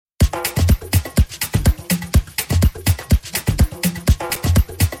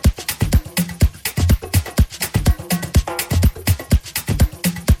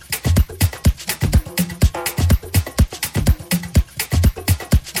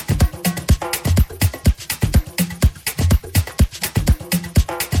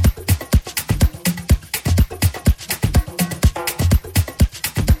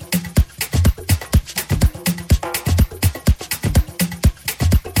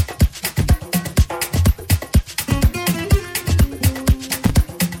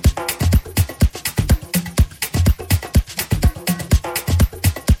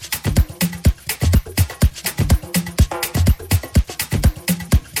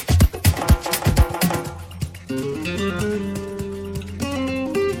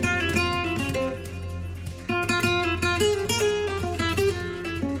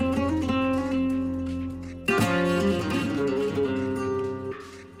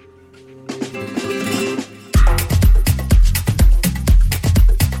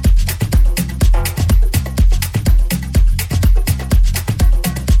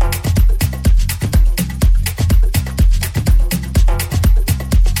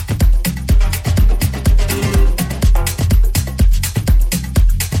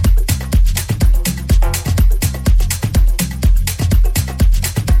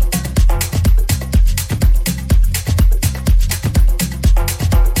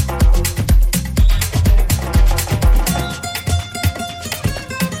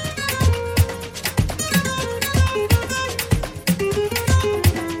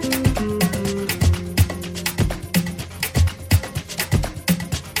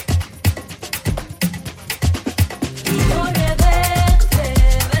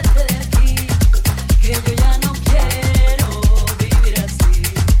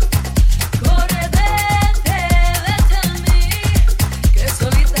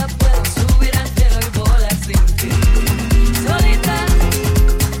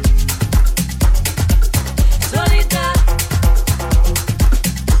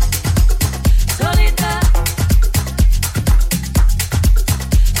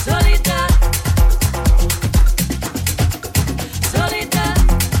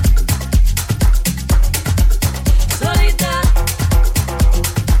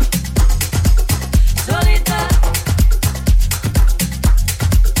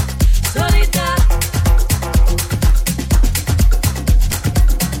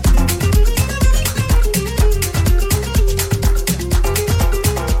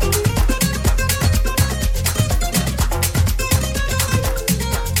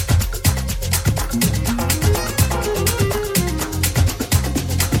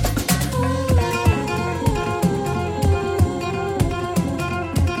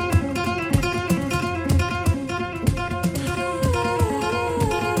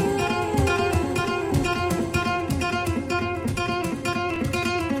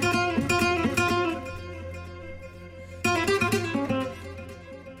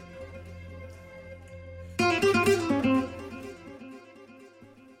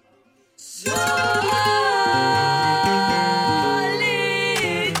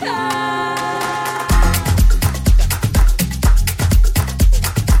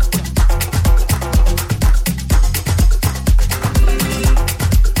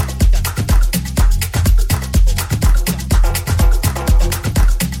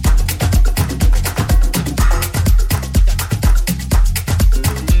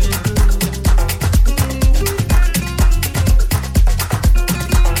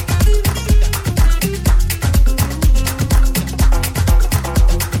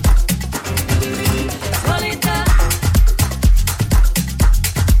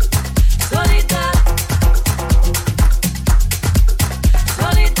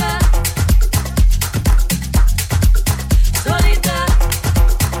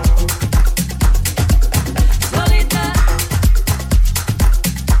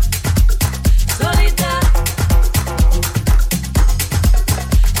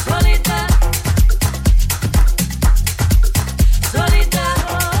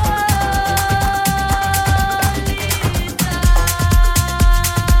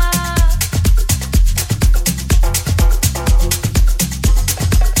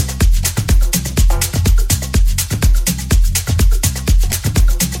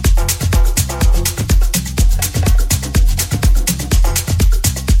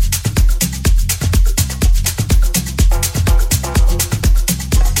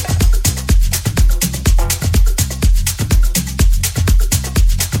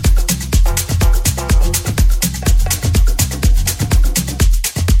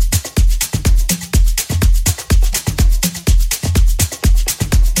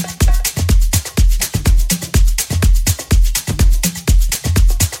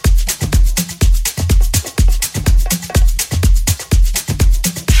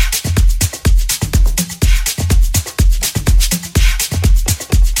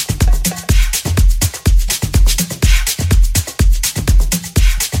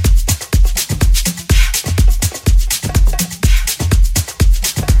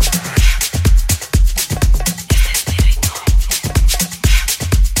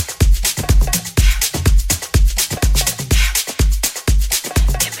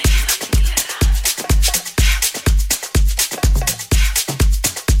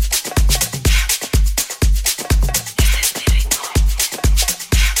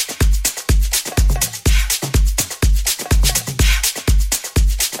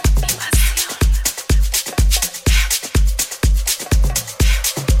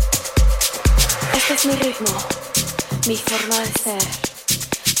ritmo, mi forma de ser,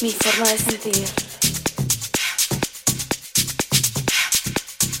 mi forma de sentir.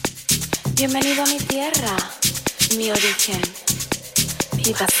 Bienvenido a mi tierra, mi origen,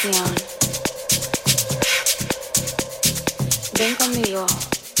 mi pasión. Ven conmigo,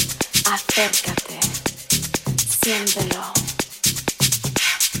 acércate, siéntelo.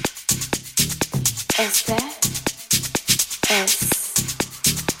 Este es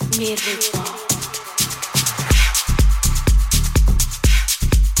mi ritmo.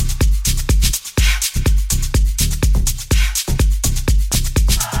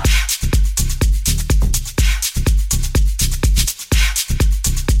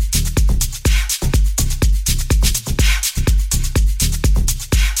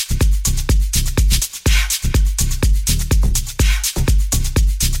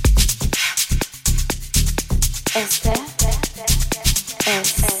 Este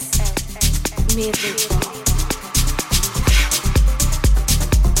es mi ritmo.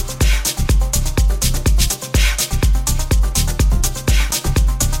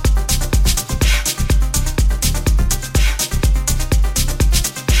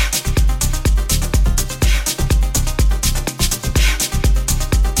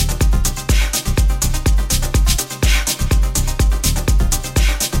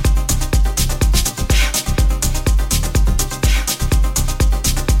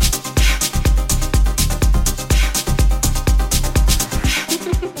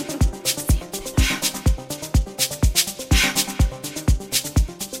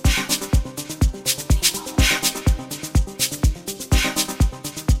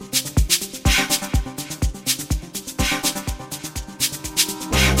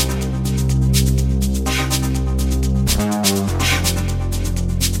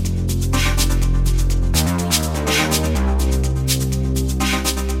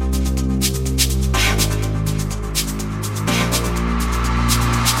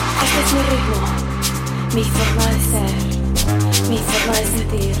 Mi forma de ser, mi forma de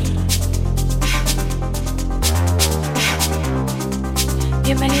sentir.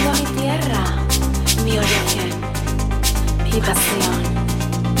 Bienvenido a mi tierra, mi origen, mi pasión.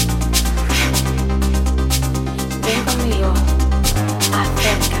 Ven conmigo,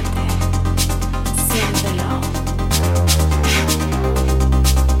 acércate, siéntelo.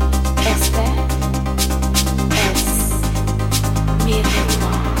 Este es mi ritmo.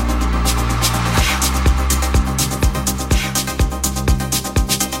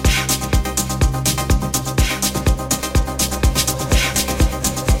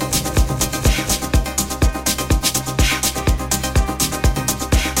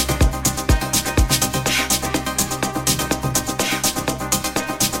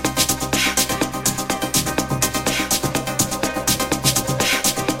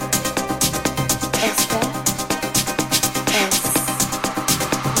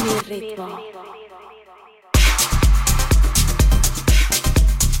 Ritmo.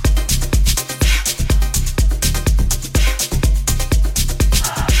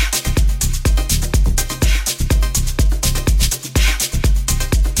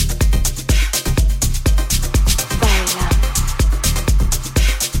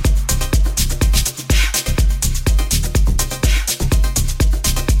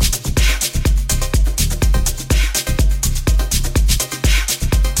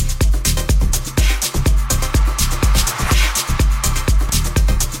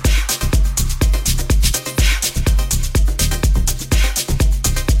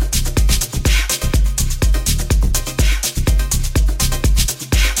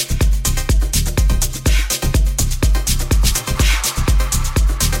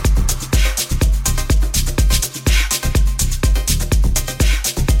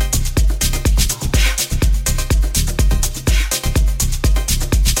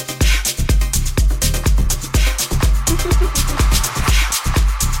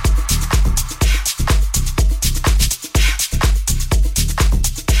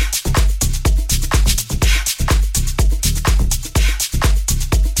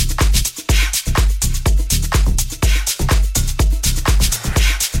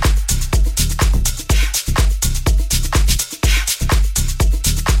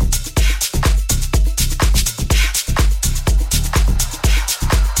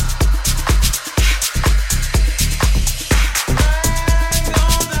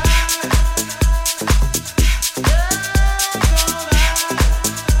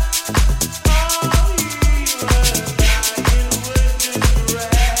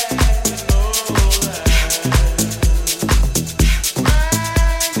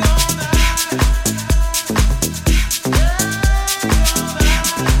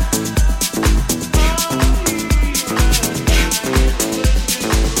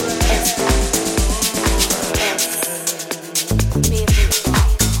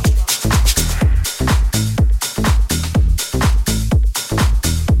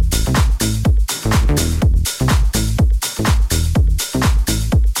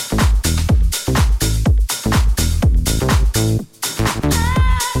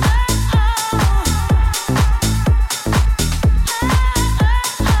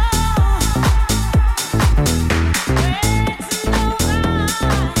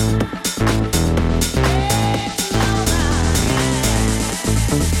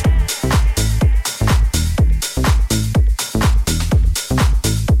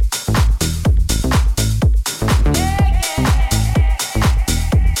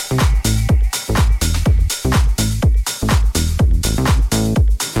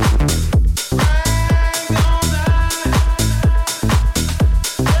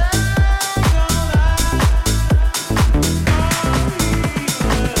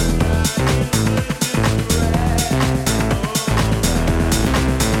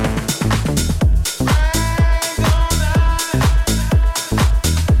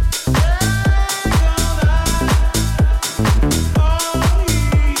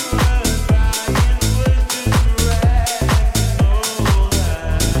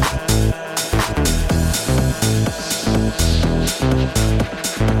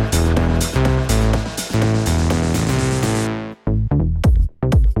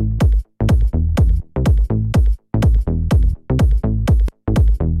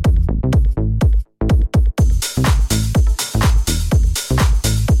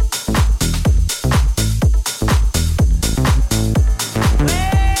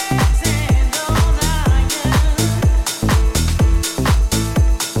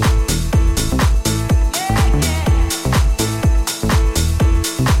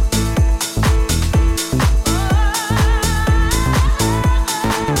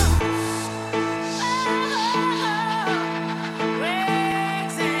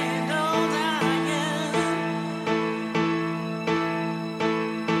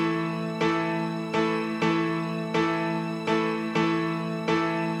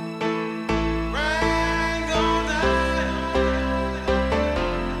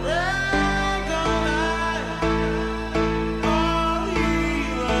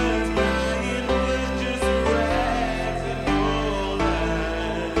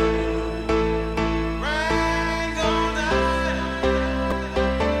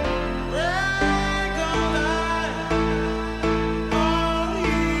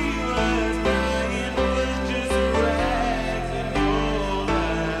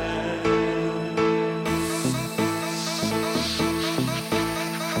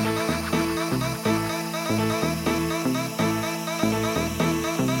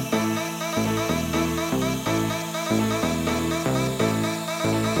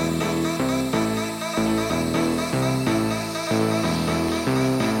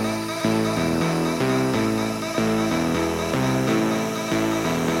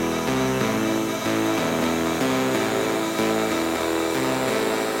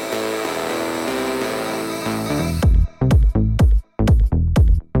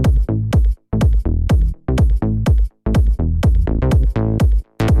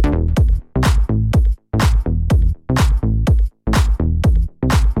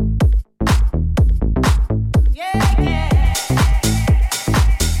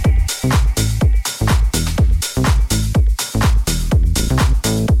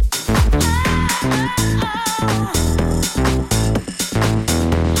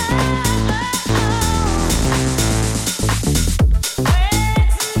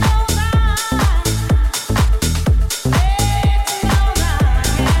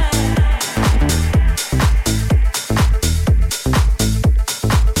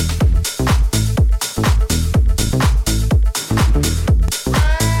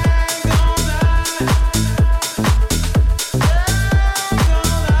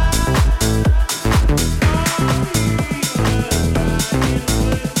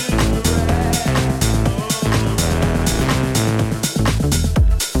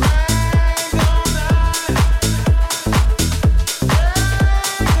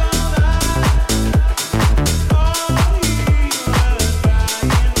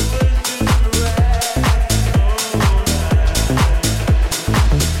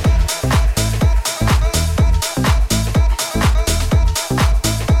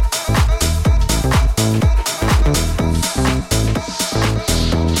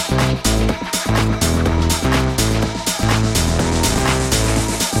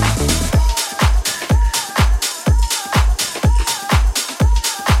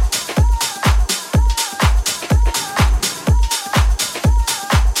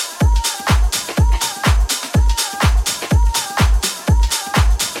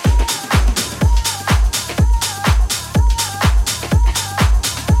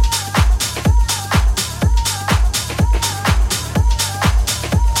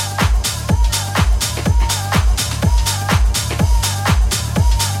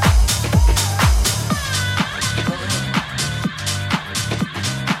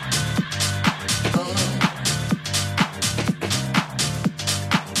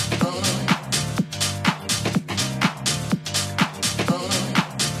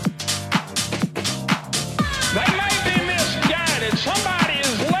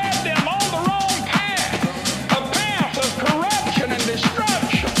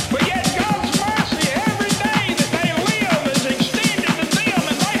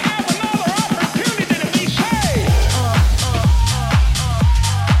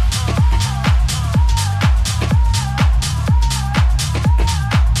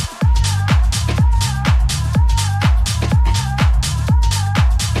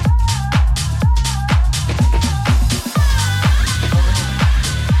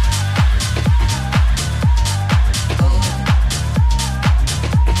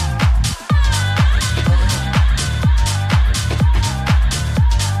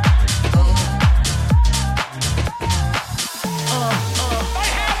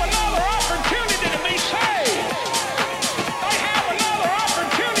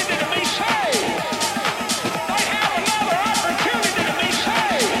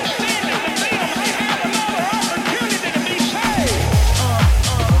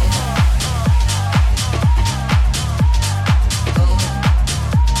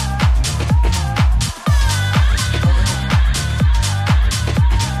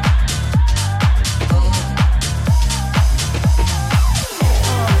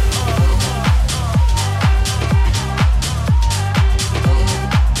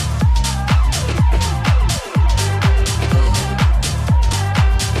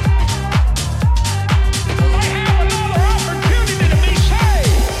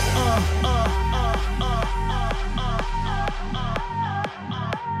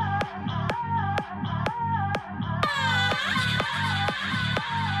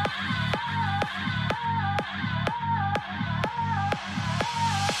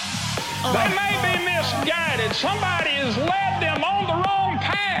 somebody has led them on the wrong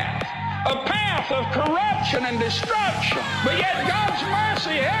path, a path of corruption and destruction. But yet God's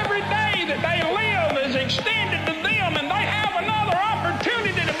mercy every day that they live is extended to them, and they have another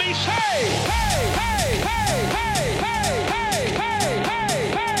opportunity to be saved. Hey, hey, hey, hey, hey, hey, hey, hey,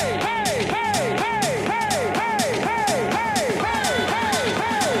 hey, hey, hey, hey,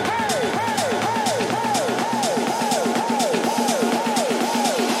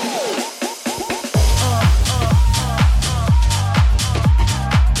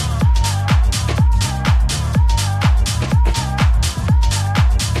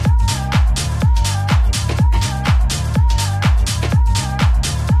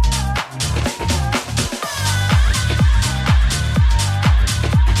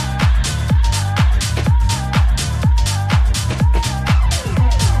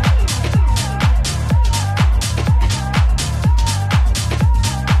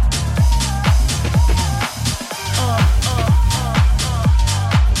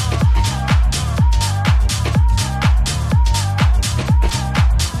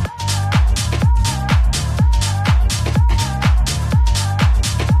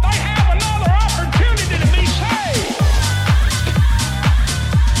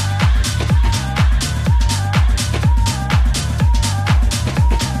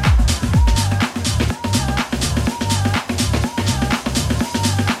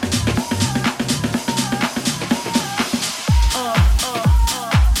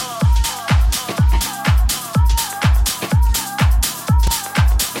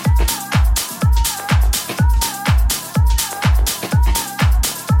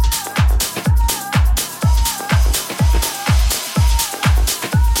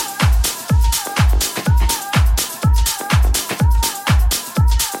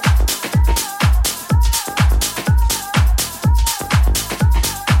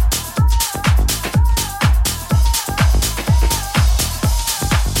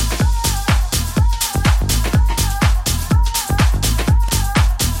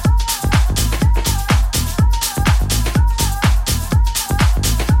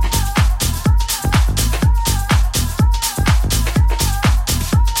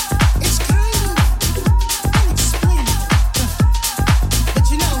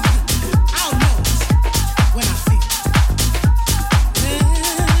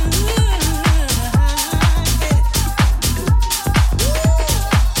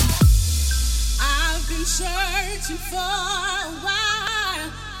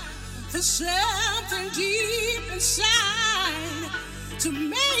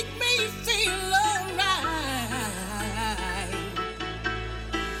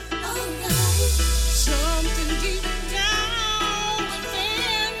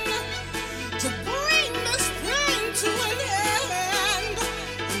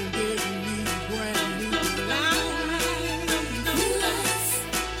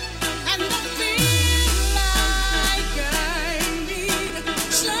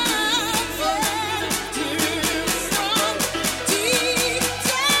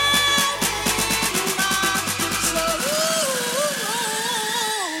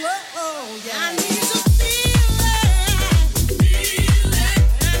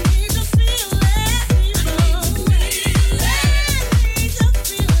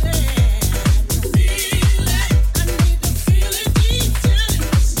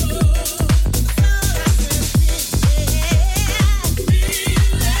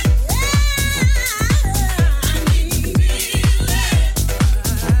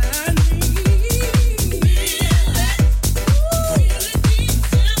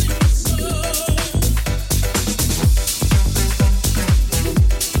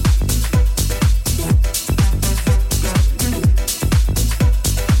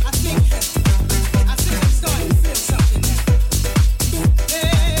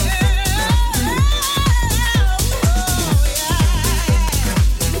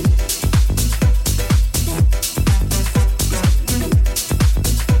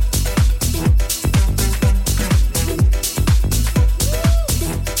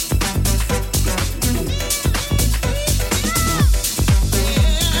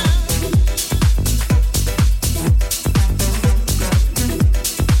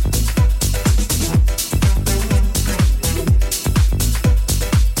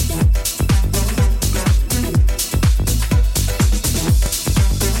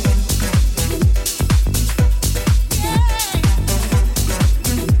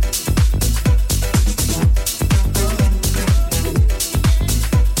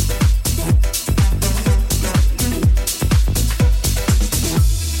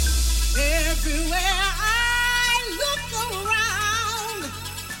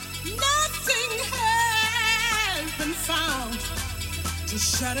 to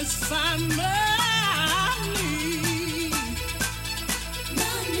satisfy my need.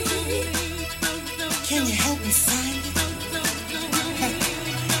 Can you help me find it?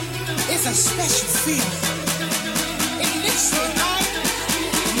 It's a special feeling. It lifts me high,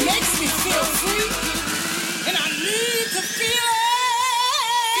 makes me feel free, and I need to feel it.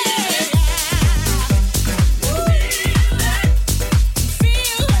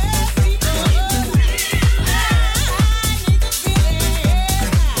 Deep down.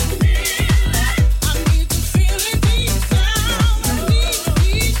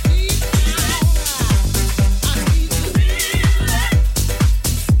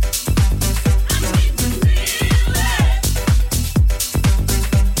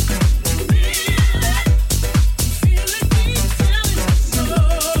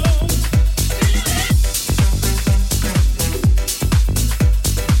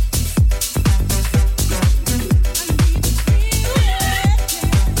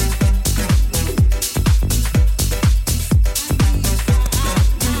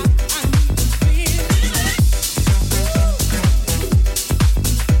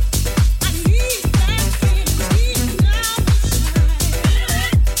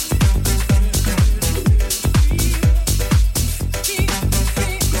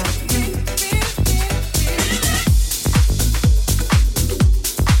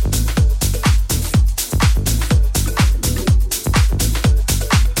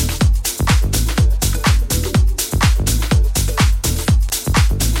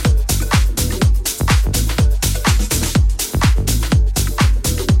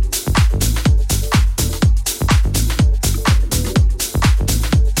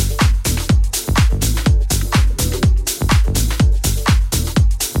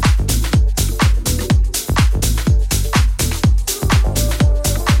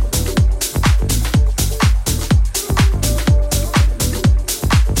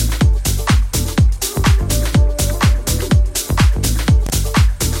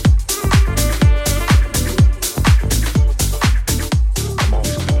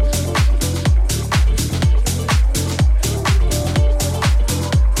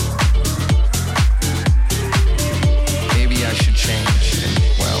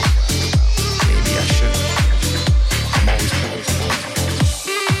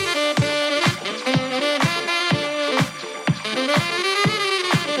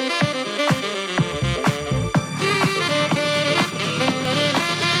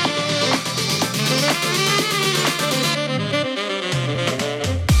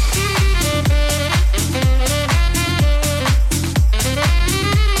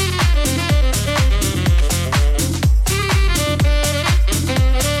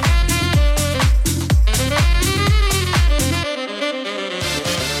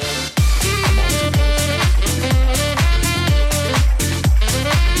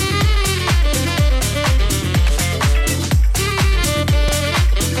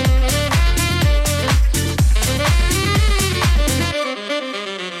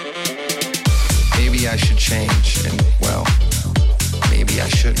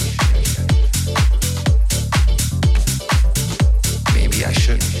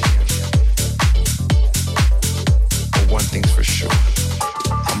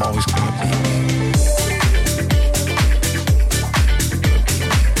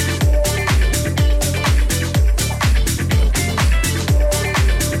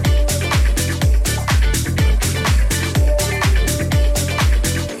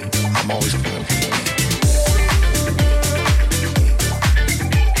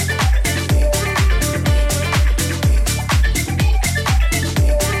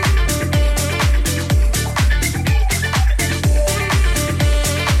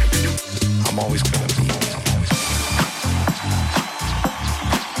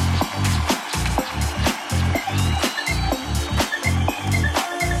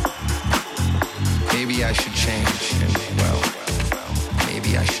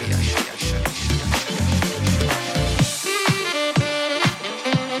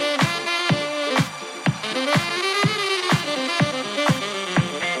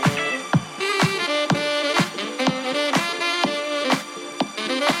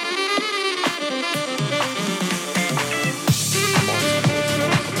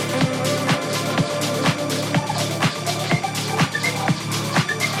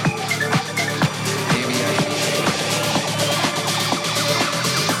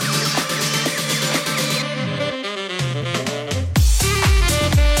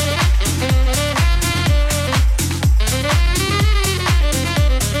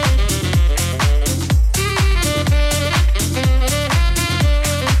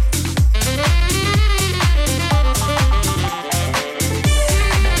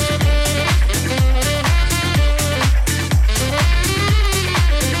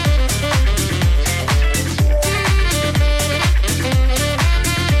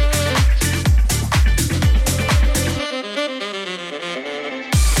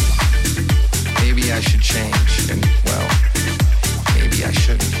 maybe I should change, and well, maybe I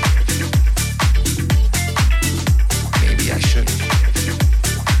shouldn't. Maybe I shouldn't.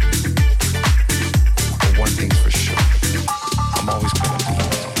 But one thing's for sure, I'm always gonna be.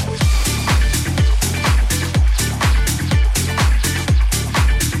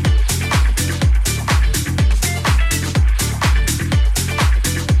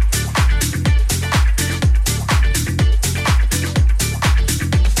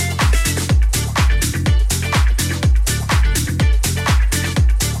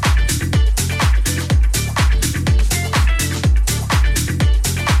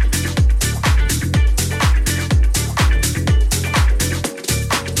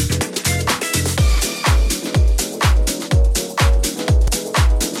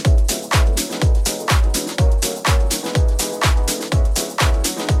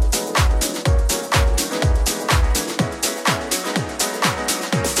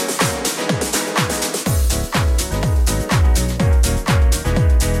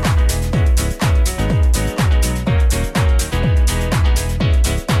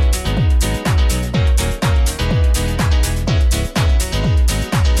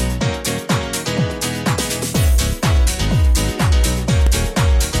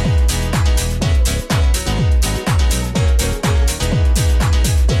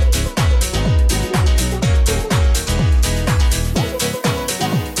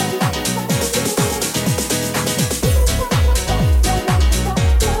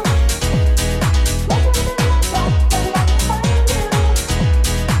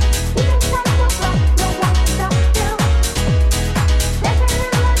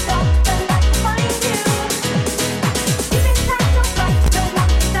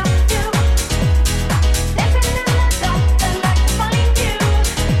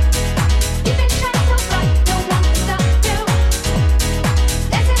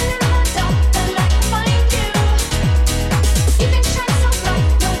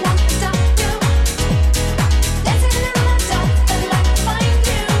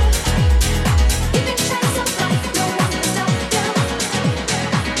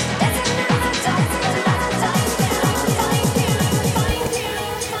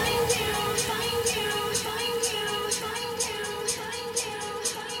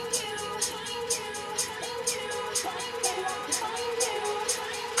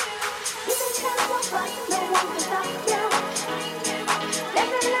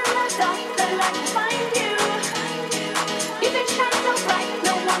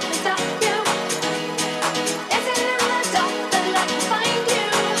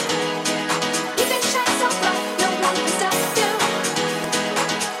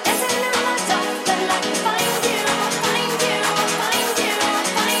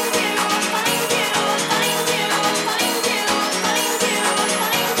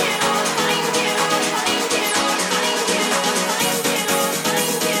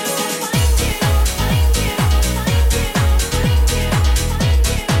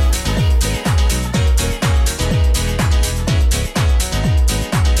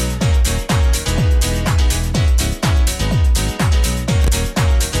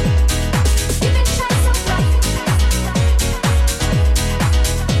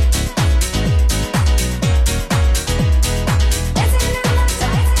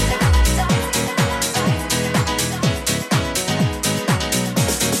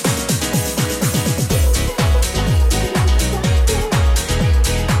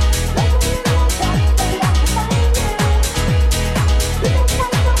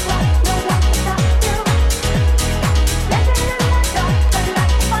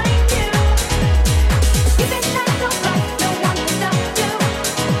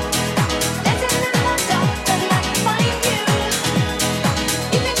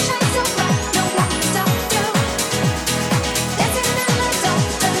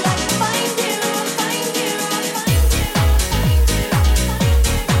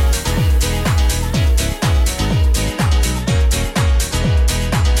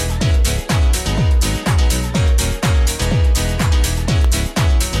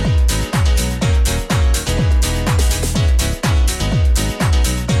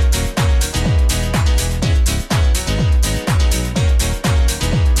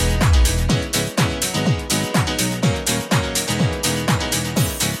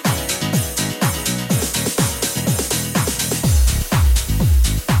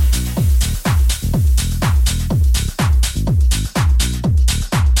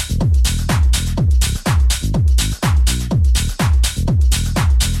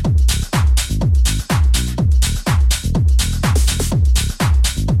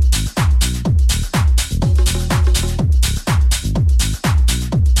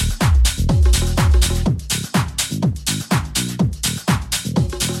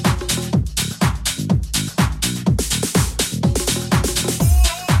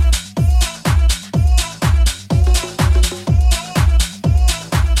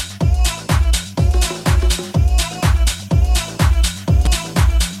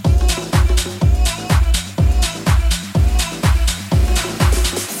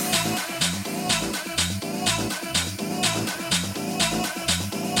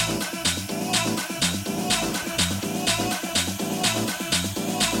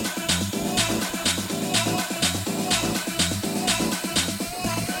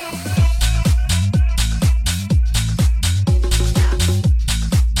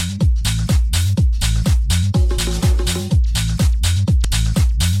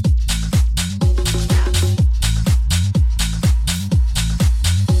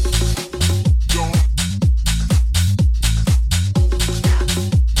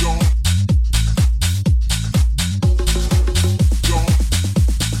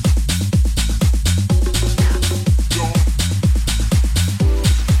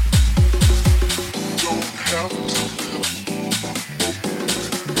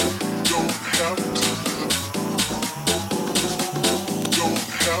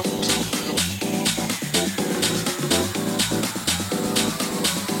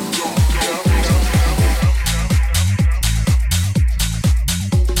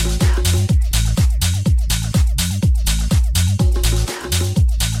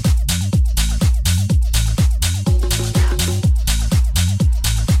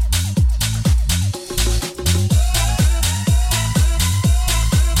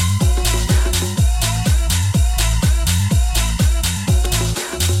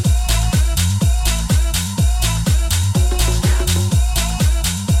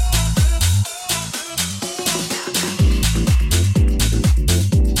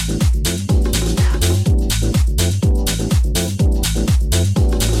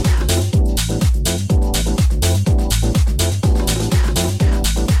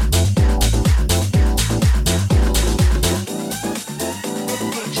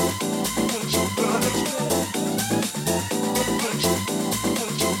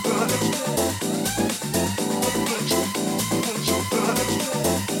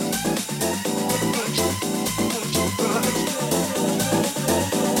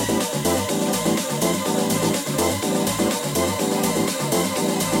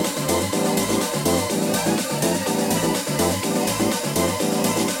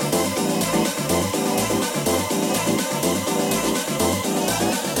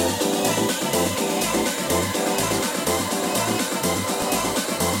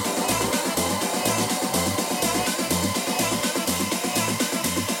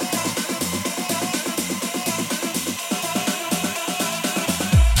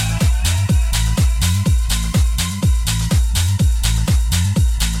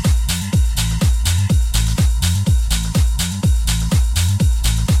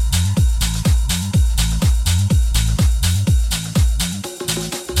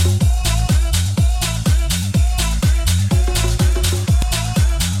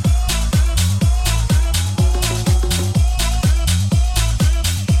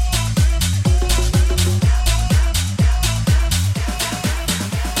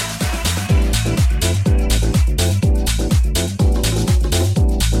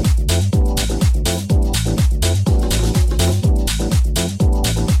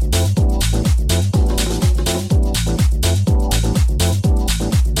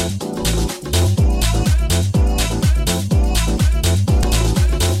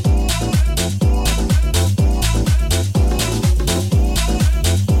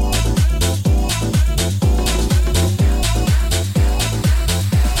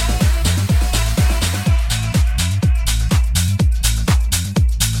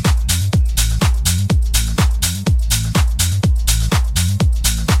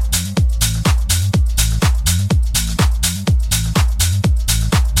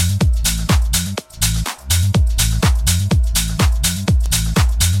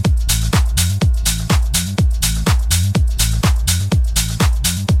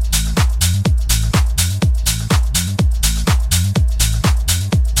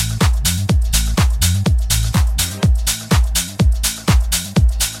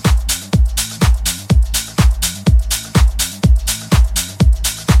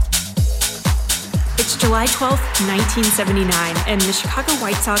 July 12, 1979, and the Chicago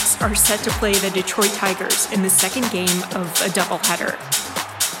White Sox are set to play the Detroit Tigers in the second game of a doubleheader.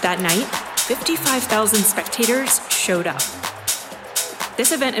 That night, 55,000 spectators showed up.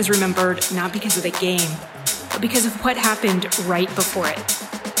 This event is remembered not because of the game, but because of what happened right before it.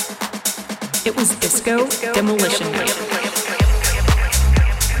 It was Disco Demolition Night.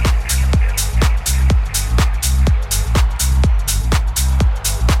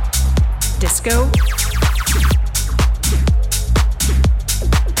 Disco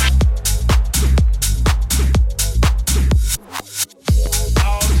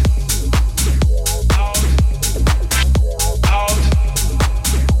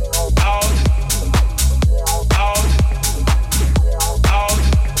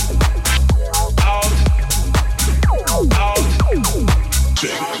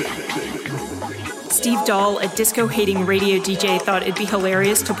a disco-hating radio DJ thought it'd be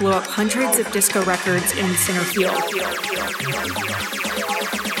hilarious to blow up hundreds of disco records in center field.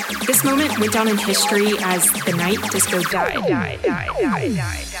 This moment went down in history as the night disco died.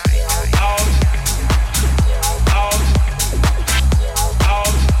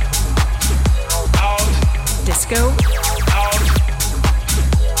 Disco.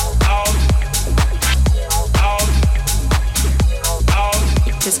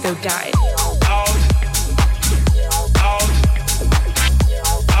 Disco died.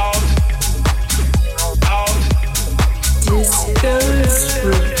 Disco's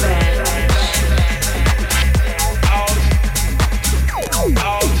Revenge.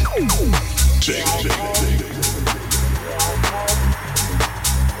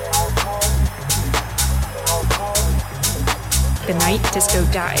 The night disco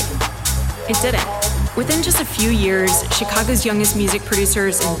died. It didn't. Within just a few years, Chicago's youngest music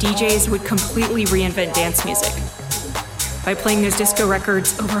producers and DJs would completely reinvent dance music by playing those disco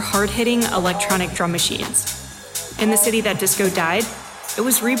records over hard-hitting electronic drum machines. In the city that disco died, it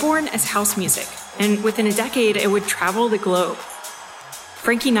was reborn as house music, and within a decade, it would travel the globe.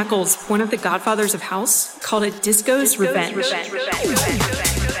 Frankie Knuckles, one of the godfathers of house, called it Disco's Revenge.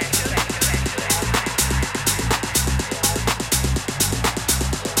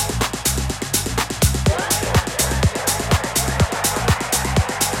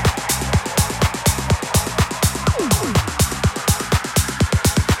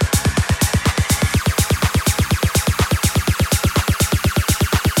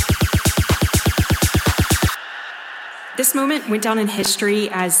 This moment went down in history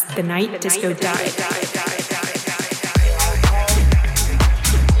as the night disco died.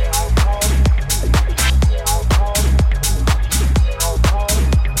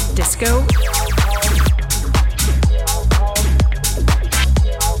 Disco.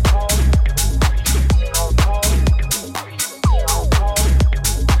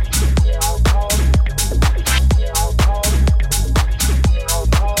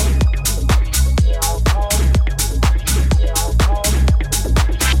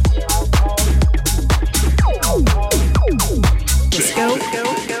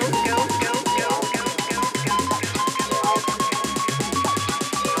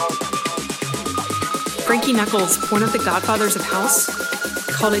 Frankie Knuckles, one of the godfathers of house,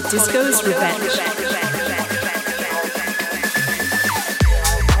 called it Disco's Revenge.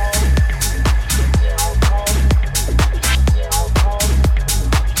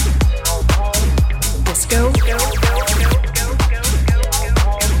 Disco.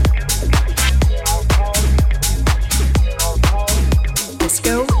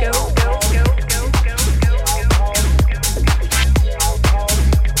 Disco.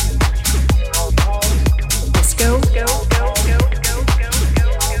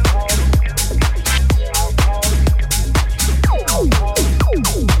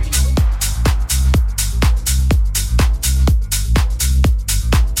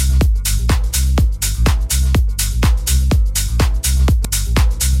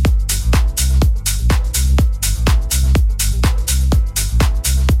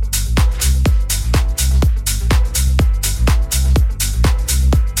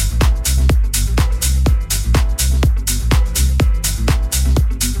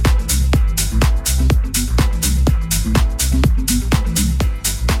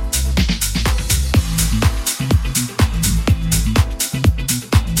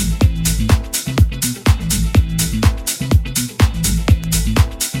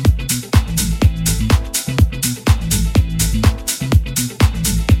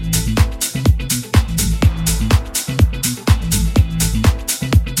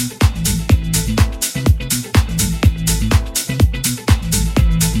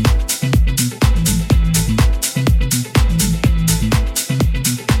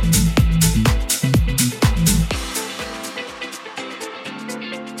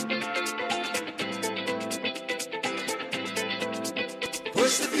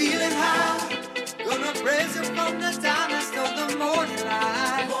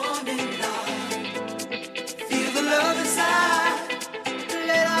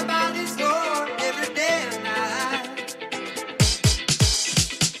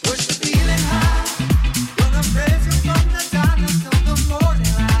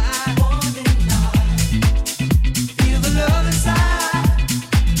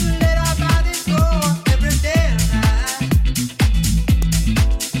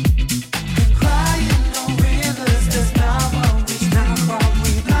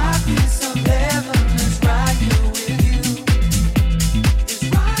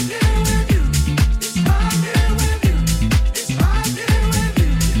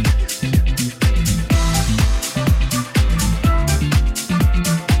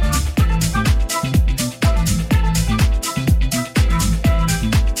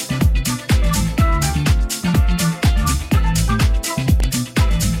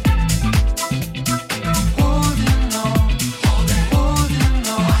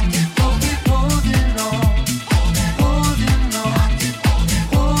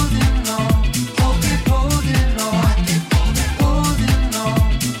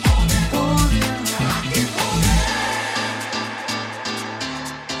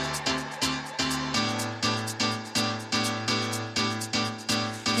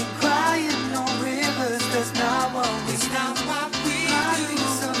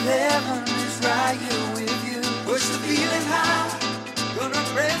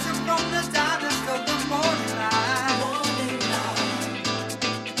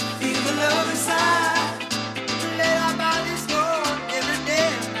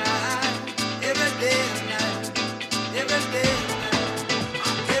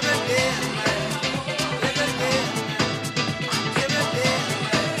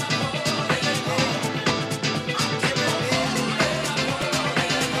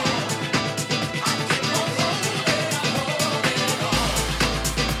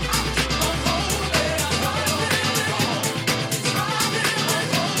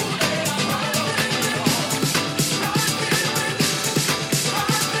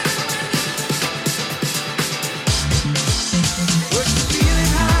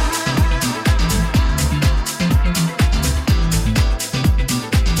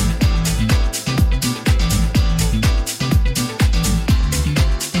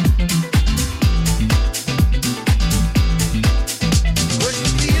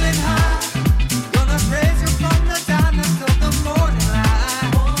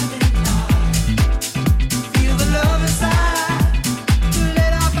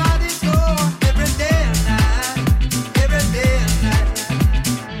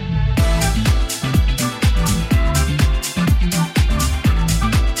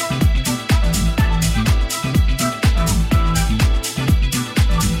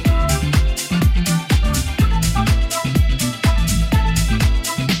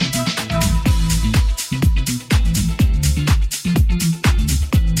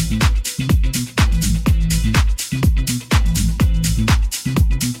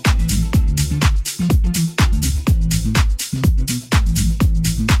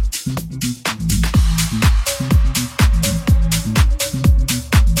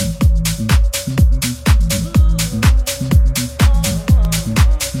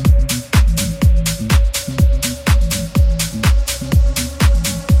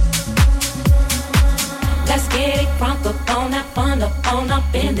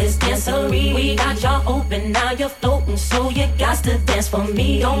 for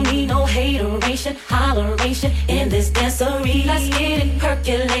me. Don't need no hateration, holleration in this dancery. Let's get it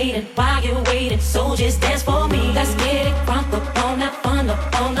percolating while you're waiting. So just dance for me. Let's get it crunk up on that fun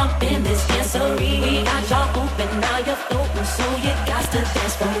up in this dancery. We got y'all open, now you're floating, so you got to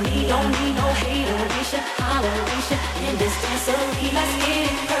dance for me. Don't need no hateration, holleration in this dancery. Let's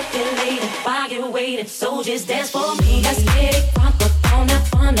get it percolating while you're waiting. So just dance for me. Let's get it crunk up on that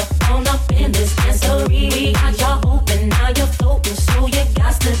fun up in this dancery. We got y'all open, now you're floating, so you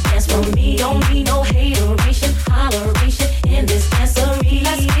got to dance for me. Don't need no hateration, holleration in this dancery.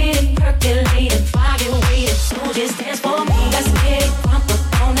 Let's get it percolating while you're waiting. So just dance for me. Let's get it crunk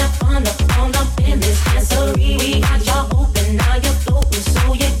up on that fun up in this dancery. We got y'all open, now you're floating,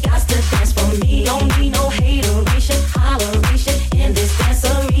 so you got to dance for me. Don't need no hateration, holleration in this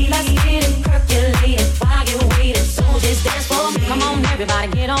dancery. Let's get it percolating while you're waiting. So just dance for me. Come on, everybody,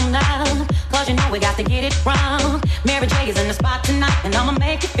 get on now, 'cause you know we got to get it wrong. Mary J is in the spot tonight, and I'ma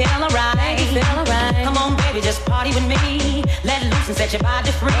make you feel alright. Come on, baby, just party with me. Let loose and set your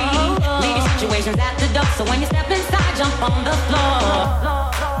body free. Leave your situations at the door, so when you step inside, jump on the floor.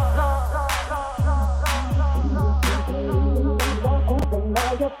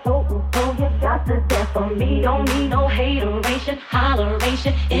 for me. Don't need no hateration,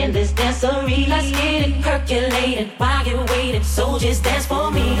 holleration in this dancery. Let's get it percolating while you're waiting. So just dance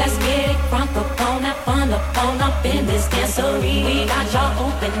for me. Let's get it crunk up on that fun up in this dancery. We got y'all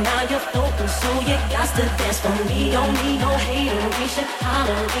open, now you're floating, so you got to dance for me. Don't need no hateration,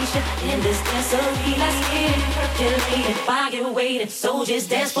 holleration in this dancery. Let's get it percolating while you're waiting. So just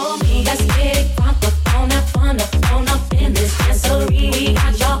dance for me. Let's get it crunk up on that fun up in this dancery. We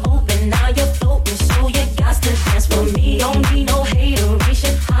got y'all open, now you're floating, so you got to dance for me. Don't need no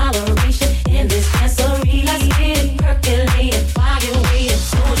hateration, holleration in this dancery. Let's get it percolating while you're waiting.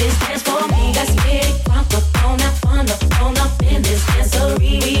 So just dance for me. Let's get it crunk up on that fun up in this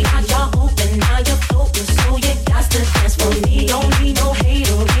dancery. We got y'all open, now you're floating, so you got to dance for me. Don't need no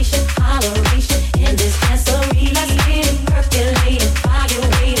hateration, holleration in this dancery. Let's get it percolating while you're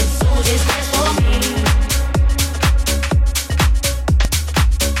waiting. So just dance for me.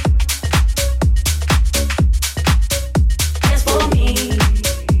 Dance for me.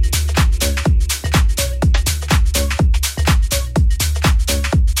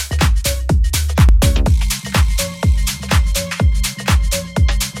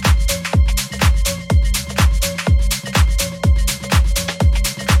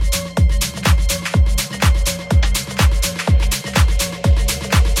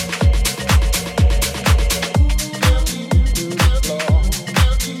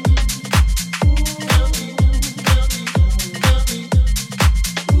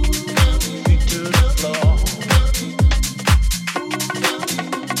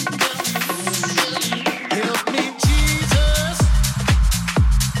 Help me, Jesus.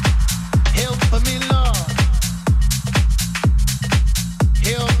 Help me, Lord.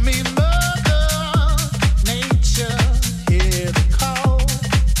 Help me, Mother Nature. Hear the call.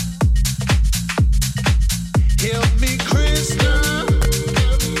 Help me, Krishna,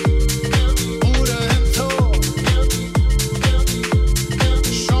 Buddha and Thor.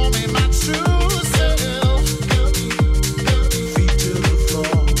 Show me my true self. Feet to the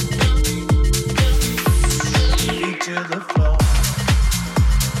floor. Feet to the floor.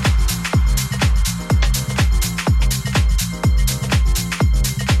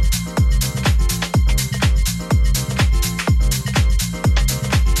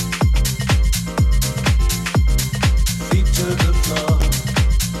 Feet to the floor.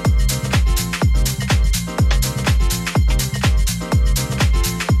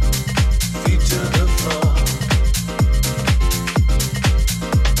 Feet to the floor.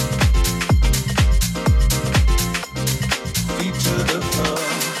 Feet to the floor.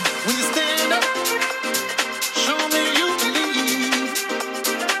 When you stand up, show me you believe.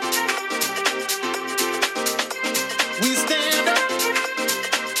 We stand up,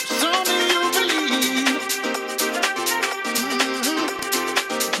 show me you believe.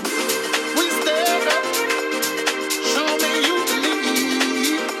 We stand up, show me you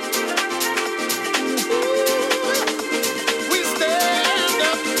believe. We stand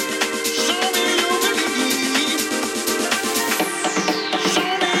up, show me you believe.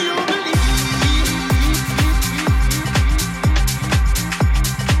 Show me you believe.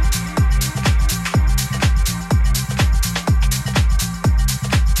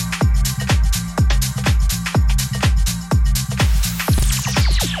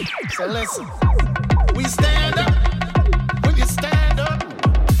 So listen, we stand up. When you stand up,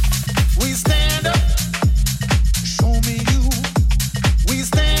 we stand up. Show me you. We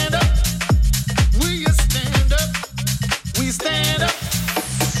stand up. Will you stand up? We stand up.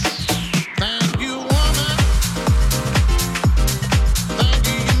 Thank you, woman. Thank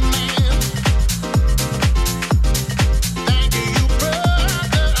you, man. Thank you,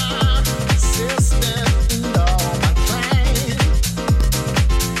 brother, sister, and all my clan.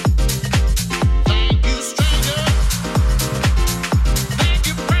 Thank you, stranger. Thank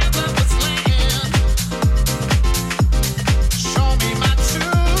you, friends of this land. Show me my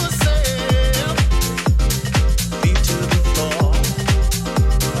true self. Feet to the floor.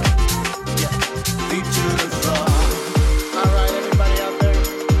 Yeah, feet to the floor. All right, everybody out there.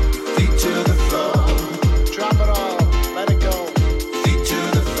 Feet to the floor. Drop it all. Let it go. Feet to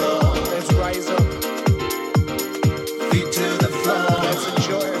the floor. Let's rise up. Feet to the floor. Let's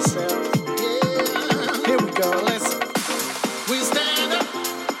enjoy ourselves. Yeah. Here we go. Listen. We stand up.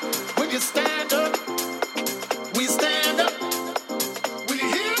 When you stand up, we stand up. Will you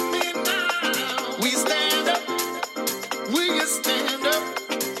hear me now? We stand up. Will you stand up?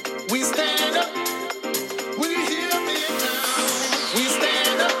 We stand up. Will you hear me now? We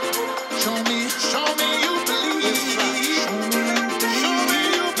stand up. Show me you believe. Show me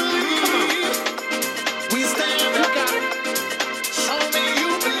you believe. We stand up. Show me you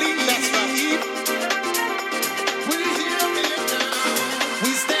believe. That's right.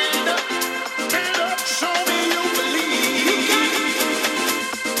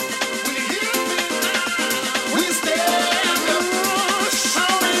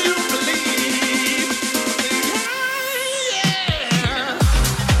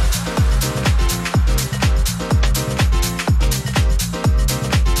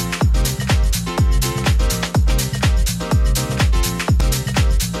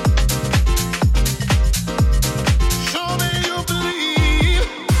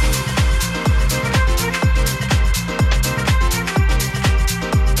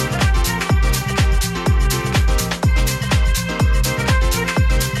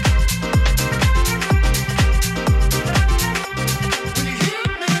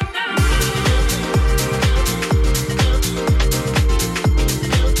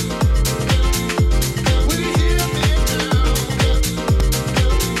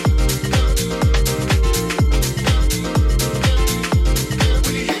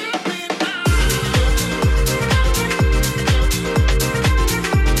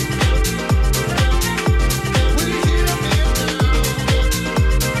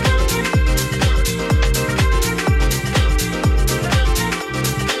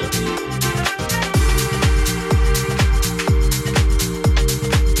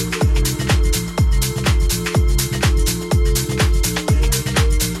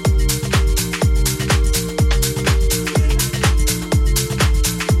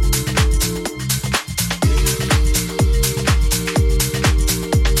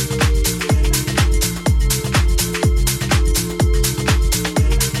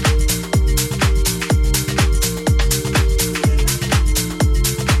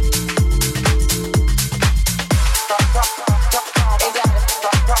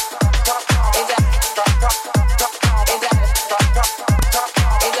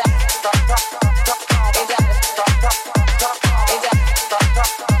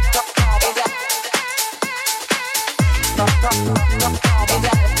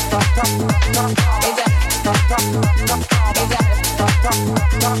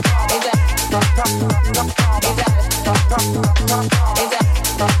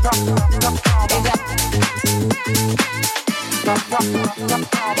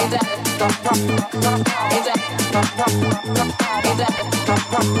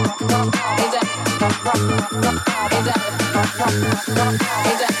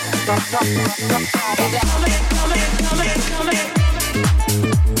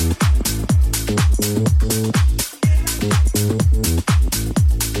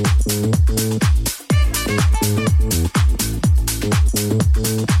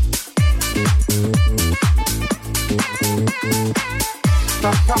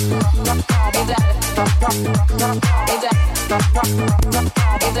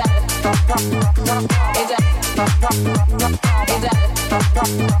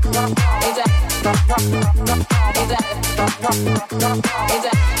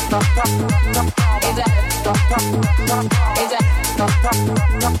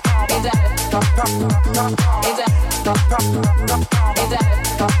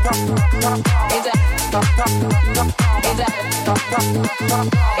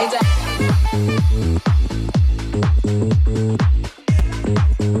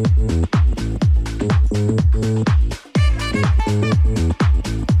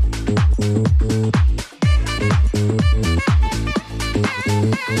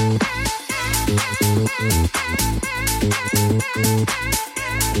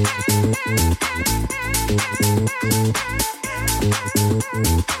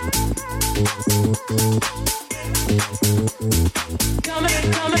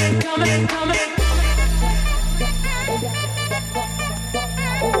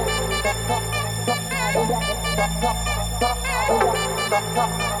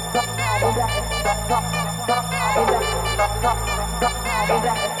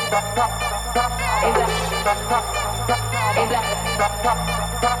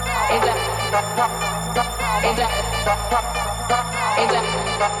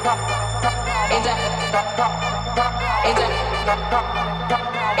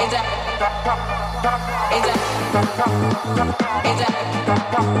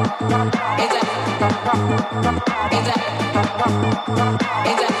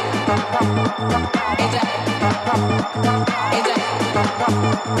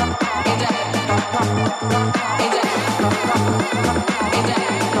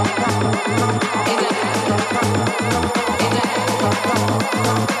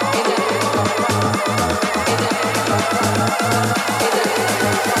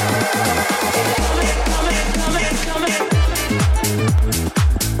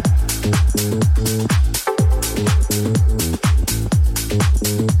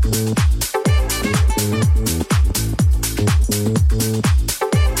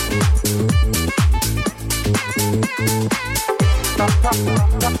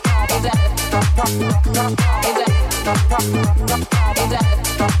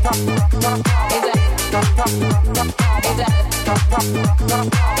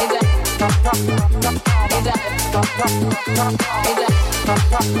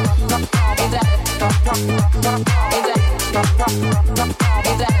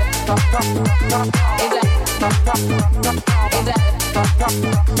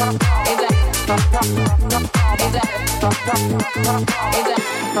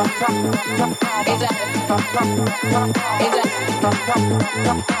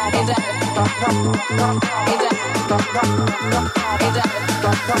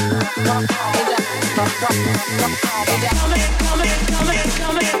 Coming.